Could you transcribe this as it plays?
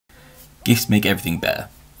Gifs make everything better.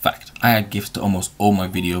 Fact. I add GIFs to almost all my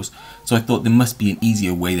videos, so I thought there must be an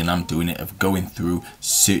easier way than I'm doing it of going through,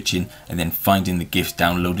 searching, and then finding the GIFs,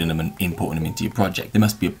 downloading them and importing them into your project. There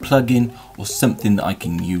must be a plugin or something that I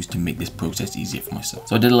can use to make this process easier for myself.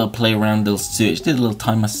 So I did a little play around, a little search, did a little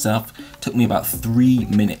time myself. It took me about 3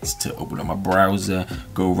 minutes to open up my browser,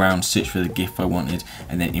 go around, search for the GIF I wanted,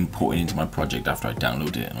 and then import it into my project after I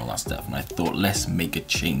downloaded it and all that stuff. And I thought, let's make a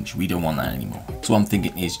change. We don't want that anymore. So what I'm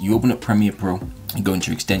thinking is, you open up Premiere Pro, you go into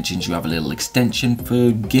your extensions, you have a little extension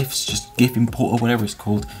for GIFs, just GIF import or whatever it's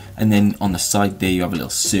called, and then on the side there you have a little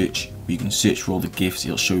search where you can search for all the GIFs.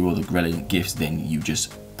 It'll show you all the relevant GIFs, then you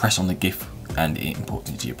just press on the GIF and it imports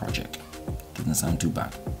into your project. Doesn't sound too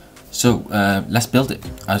bad. So let's build it.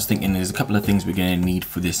 I was thinking there's a couple of things we're going to need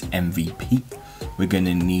for this MVP. We're going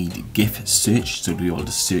to need GIF search, so to be able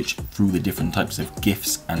to search through the different types of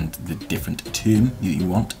GIFs and the different term that you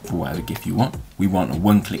want for whatever GIF you want. We want a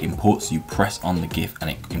one-click import, so you press on the GIF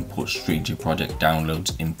and it imports straight into your project,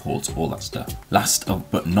 downloads, imports, all that stuff. Last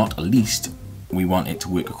but not least, we want it to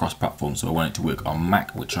work across platforms, so I want it to work on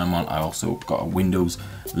Mac, which I'm on. I also got a Windows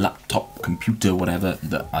laptop, computer, whatever,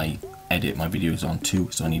 that I edit my videos on too,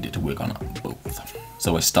 so I need it to work on both.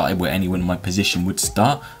 So I started where anyone in my position would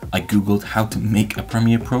start. I googled how to make a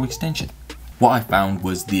Premiere Pro extension. What I found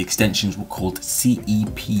was the extensions were called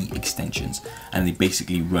CEP extensions, and they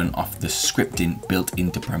basically run off the scripting built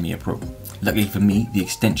into Premiere Pro. Luckily for me, the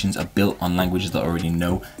extensions are built on languages that I already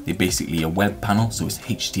know. They're basically a web panel, so it's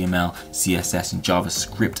HTML, CSS and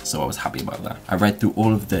JavaScript, so I was happy about that. I read through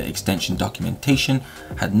all of the extension documentation,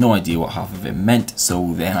 had no idea what half of it meant,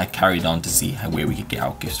 so then I carried on to see where we could get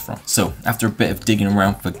our GIFs from. So after a bit of digging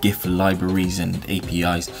around for GIF libraries and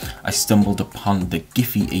APIs, I stumbled upon the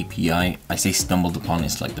Giphy API. I say stumbled upon,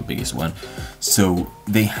 it's like the biggest one. So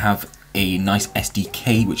they have a nice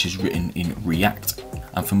SDK which is written in React.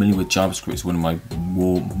 I'm familiar with JavaScript, it's one of my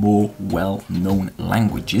more well-known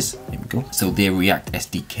languages. There we go. So their React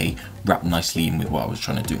SDK wrapped nicely in with what I was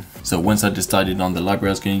trying to do. So once I decided on the library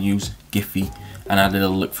I was going to use, Giphy, and I had a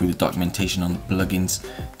little look through the documentation on the plugins,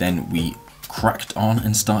 then we cracked on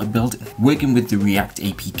and started building. Working with the React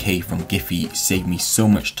APK from Giphy saved me so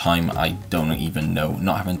much time I don't even know.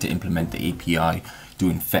 Not having to implement the API,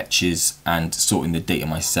 doing fetches and sorting the data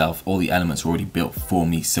myself. All the elements were already built for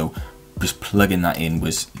me, so just plugging that in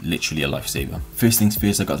was literally a lifesaver. First things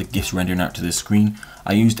first, I got the GIFs rendering out to the screen.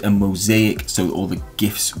 I used a mosaic so all the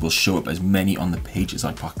GIFs will show up as many on the page as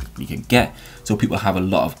I possibly could get, so people have a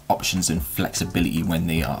lot of options and flexibility when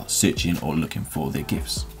they are searching or looking for their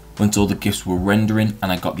GIFs. Once all the GIFs were rendering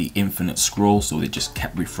and I got the infinite scroll, so they just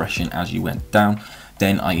kept refreshing as you went down,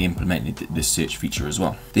 then I implemented the search feature as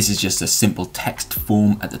well. This is just a simple text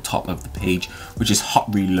form at the top of the page, which is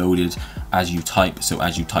hot reloaded as you type. So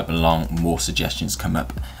as you type along, more suggestions come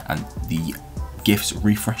up and the GIFs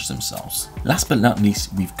refresh themselves. Last but not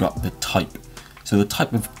least, we've got the type. So the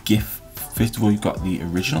type of GIF, first of all, you've got the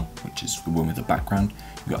original, which is the one with the background.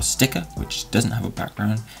 You've got a sticker, which doesn't have a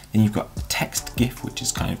background. Then you've got the text GIF, which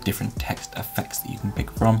is kind of different text effects that you can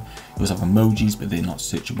pick from. You also have emojis, but they're not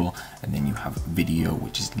searchable. And then you have video,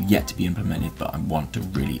 which is yet to be implemented, but I want to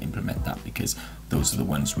really implement that because those are the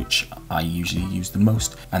ones which I usually use the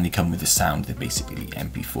most. And they come with the sound, they're basically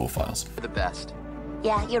MP4 files. The best.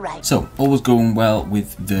 Yeah, you're right. So all was going well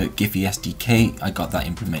with the Giphy SDK. I got that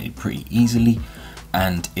implemented pretty easily,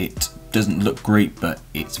 and it doesn't look great, but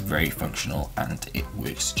it's very functional and it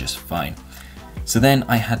works just fine. So then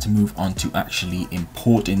I had to move on to actually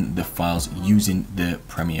importing the files using the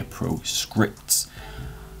Premiere Pro scripts.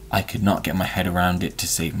 I could not get my head around it to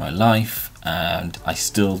save my life, and I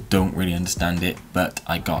still don't really understand it, but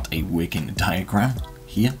I got a working diagram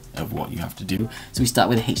here of what you have to do. So we start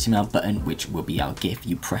with a HTML button, which will be our GIF.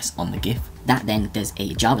 You press on the GIF. That then does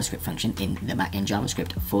a JavaScript function in the backend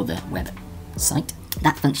JavaScript for the website.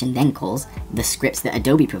 That function then calls the scripts that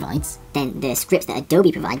Adobe provides. Then the scripts that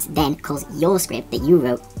Adobe provides then calls your script that you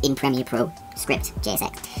wrote in Premiere Pro script,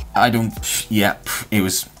 JSX. I don't, yeah, it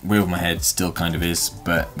was way over my head, still kind of is,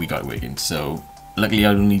 but we got it working. So luckily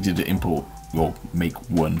I only needed to import, or make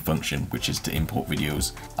one function, which is to import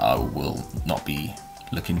videos. I will not be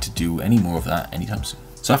looking to do any more of that anytime soon.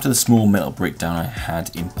 So after the small mental breakdown I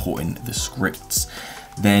had importing the scripts,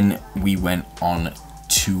 then we went on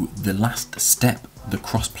to the last step, the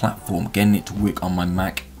cross-platform, getting it to work on my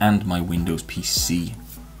Mac and my Windows PC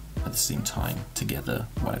at the same time, together,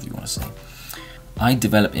 whatever you want to say. I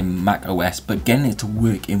developed in Mac OS, but getting it to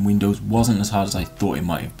work in Windows wasn't as hard as I thought it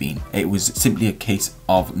might have been. It was simply a case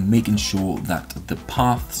of making sure that the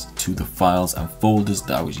paths to the files and folders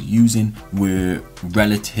that I was using were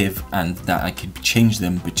relative and that I could change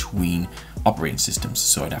them between operating systems.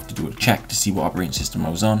 So I'd have to do a check to see what operating system I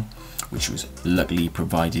was on, which was luckily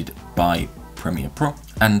provided by Premiere Pro.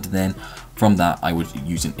 And then from that, I would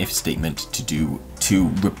use an if statement to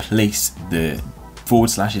replace the forward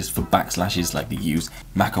slashes for backslashes like they use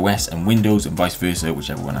Mac OS and Windows, and vice versa,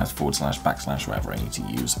 whichever one has forward slash, backslash, whatever I need to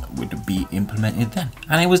use would be implemented then.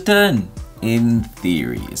 And it was done. In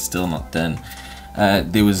theory, it's still not done.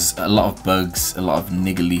 There was a lot of bugs, a lot of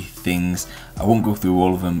niggly things. I won't go through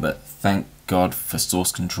all of them, but thank God for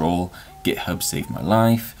source control. GitHub saved my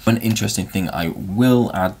life. One interesting thing I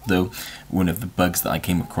will add though, one of the bugs that I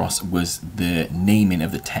came across was the naming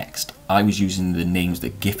of the text. I was using the names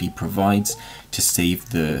that Giphy provides to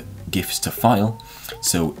save the GIFs to file.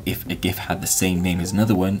 So if a GIF had the same name as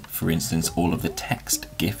another one, for instance, all of the text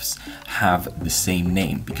GIFs have the same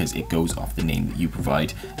name because it goes off the name that you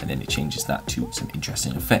provide, and then it changes that to some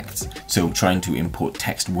interesting effects. So trying to import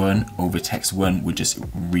text 1 over text 1 would just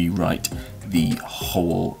rewrite the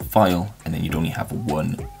whole file, and then you'd only have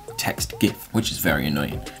one text GIF, which is very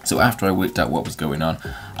annoying. So after I worked out what was going on,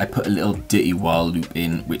 I put a little dirty while loop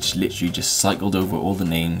in, which literally just cycled over all the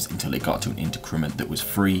names until it got to an increment that was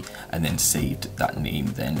free, and then saved that name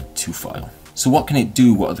then to file. So what can it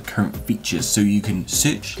do? What are the current features? So you can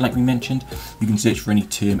search, like we mentioned, you can search for any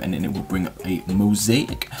term and then it will bring up a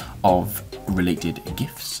mosaic of related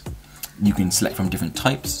GIFs. You can select from different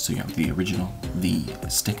types, so you have the original, the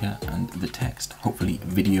sticker, and the text. Hopefully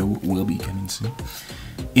video will be coming soon.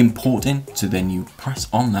 Importing, so then you press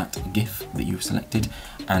on that GIF that you've selected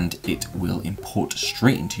and it will import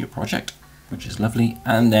straight into your project, which is lovely.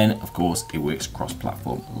 And then of course it works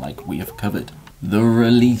cross-platform like we have covered. The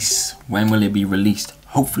release, when will it be released?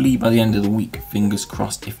 Hopefully by the end of the week, fingers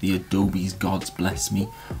crossed, if the Adobe's gods bless me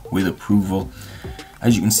with approval.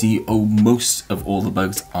 As you can see, most of all the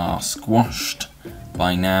bugs are squashed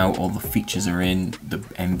by now. All the features are in, the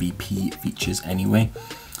MVP features anyway,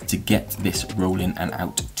 to get this rolling and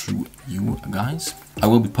out to you guys. I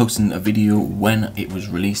will be posting a video when it was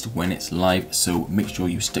released, when it's live, so make sure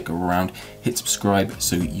you stick around, hit subscribe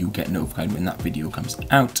so you get notified when that video comes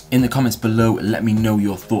out. In the comments below, let me know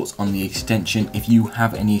your thoughts on the extension. If you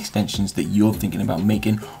have any extensions that you're thinking about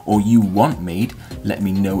making or you want made, let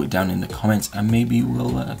me know it down in the comments and maybe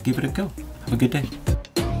we'll give it a go. Have a good day.